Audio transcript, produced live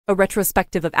a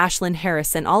retrospective of Ashlyn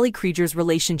Harris and Ollie Krieger's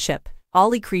relationship.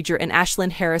 Ollie Krieger and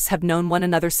Ashlyn Harris have known one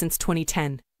another since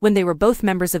 2010. When they were both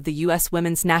members of the U.S.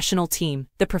 women's national team,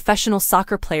 the professional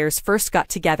soccer players first got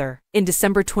together. In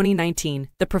December 2019,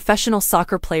 the professional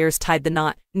soccer players tied the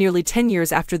knot, nearly 10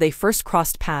 years after they first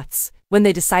crossed paths. When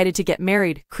they decided to get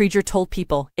married, Krieger told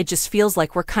People, "It just feels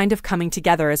like we're kind of coming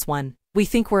together as one. We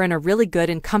think we're in a really good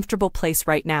and comfortable place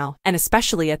right now, and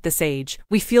especially at this age,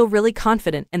 we feel really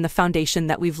confident in the foundation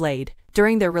that we've laid."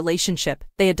 During their relationship,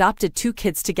 they adopted 2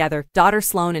 kids together, daughter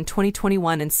Sloane in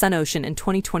 2021 and son Ocean in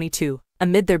 2022.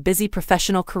 Amid their busy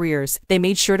professional careers, they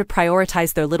made sure to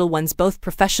prioritize their little ones, both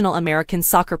professional American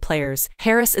soccer players.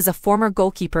 Harris is a former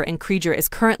goalkeeper and Krieger is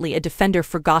currently a defender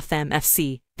for Gotham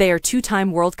FC. They are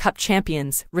 2-time World Cup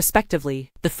champions,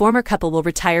 respectively. The former couple will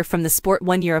retire from the sport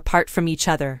 1 year apart from each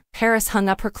other. Harris hung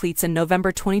up her cleats in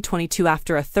November 2022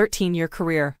 after a 13-year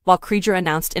career, while Krieger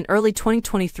announced in early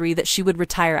 2023 that she would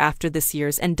retire after this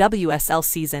year's NWSL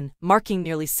season, marking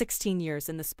nearly 16 years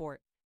in the sport.